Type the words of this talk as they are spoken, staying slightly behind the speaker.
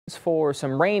For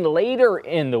some rain later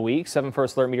in the week. 7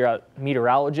 First Alert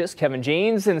meteorologist Kevin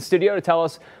James in the studio to tell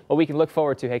us what we can look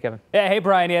forward to. Hey, Kevin. Yeah, hey,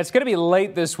 Brian. Yeah, it's going to be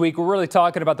late this week. We're really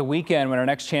talking about the weekend when our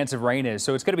next chance of rain is.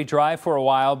 So it's going to be dry for a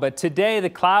while. But today the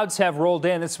clouds have rolled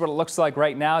in. This is what it looks like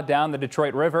right now down the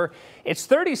Detroit River. It's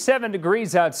 37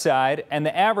 degrees outside, and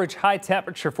the average high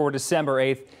temperature for December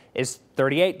 8th is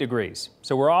 38 degrees.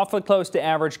 So we're awfully close to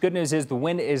average. Good news is the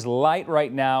wind is light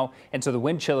right now, and so the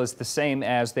wind chill is the same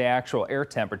as the actual air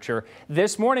temperature.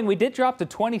 This morning we did drop to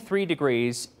 23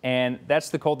 degrees, and that's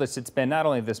the coldest it's been not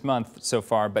only this month so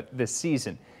far, but this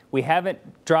season. We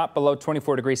haven't dropped below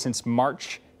 24 degrees since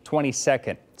March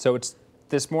 22nd. So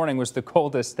this morning was the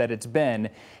coldest that it's been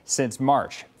since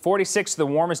March. 46 the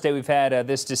warmest day we've had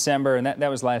this December, and that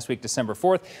was last week, December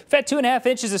 4th. We've had 2.5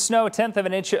 inches of snow, 1/10 of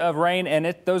an inch of rain,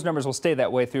 and those numbers will stay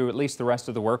that way through at least the rest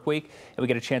of the work week, and we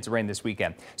get a chance of rain this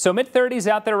weekend. So mid-30s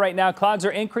out there right now. Clouds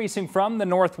are increasing from the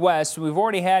northwest. We've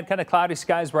already had kind of cloudy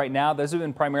skies right now. Those have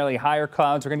been primarily higher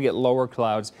clouds. We're going to get lower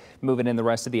clouds moving in the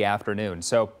rest of the afternoon.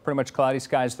 So pretty much cloudy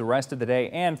skies the rest of the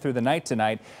day and through the night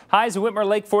tonight. Highs at Whitmer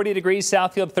Lake 40 degrees,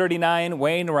 Southfield 39,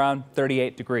 Wayne around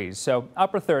 38 degrees. So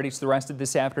upper 30s the rest of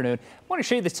this afternoon. I want to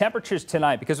show you the temperatures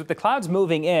tonight because with the clouds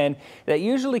moving in, that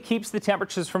usually keeps the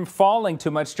temperatures from falling too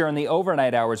much during the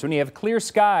overnight hours. When you have clear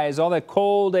skies, all that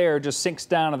cold air just sinks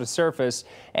down to the surface,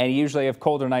 and you usually have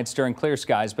colder nights during clear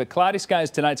skies. But cloudy skies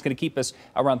tonight is going to keep us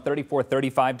around 34,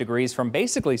 35 degrees from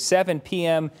basically 7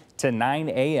 p.m. to 9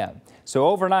 a.m. So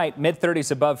overnight,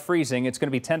 mid-30s above freezing. It's going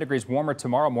to be 10 degrees warmer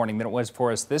tomorrow morning than it was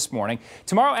for us this morning.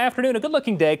 Tomorrow afternoon, a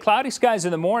good-looking day. Cloudy skies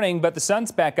in the morning, but the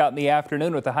sun's back out in the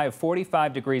afternoon with a high of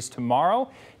 45 degrees tomorrow.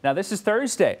 Now, this is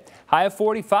Thursday. High of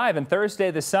 45, and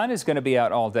Thursday the sun is going to be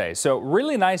out all day. So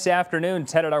really nice afternoon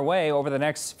headed our way over the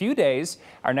next few days.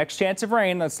 Our next chance of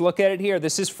rain, let's look at it here.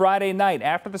 This is Friday night.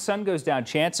 After the sun goes down,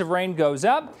 chance of rain goes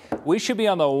up. We should be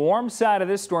on the warm side of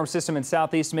this storm system in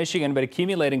southeast Michigan, but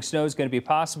accumulating snow is going to be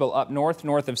possible up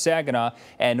north of Saginaw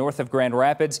and north of Grand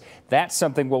Rapids. That's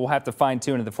something we'll have to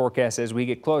fine-tune in the forecast as we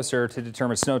get closer to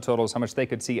determine snow totals, how much they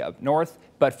could see up north.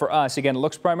 But for us, again, it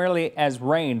looks primarily as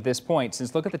rain at this point,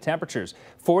 since look at the temperatures.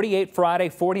 48 Friday,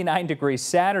 49 degrees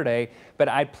Saturday, but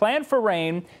I plan for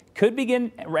rain. Could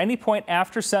begin at any point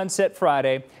after sunset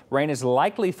Friday. Rain is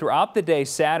likely throughout the day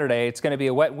Saturday. It's going to be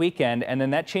a wet weekend, and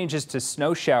then that changes to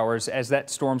snow showers as that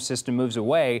storm system moves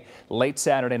away late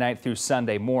Saturday night through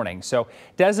Sunday morning. So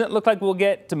doesn't look like we'll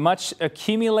get to much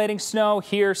accumulating snow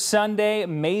here Sunday,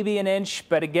 maybe an inch,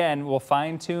 but again, we'll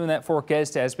fine-tune that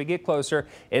forecast as we get closer.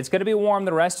 It's going to be warm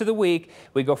the rest of the week.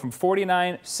 We go from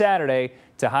 49 Saturday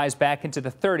to highs back into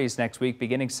the 30s next week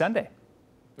beginning Sunday.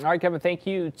 All right, Kevin, thank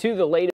you. To the latest.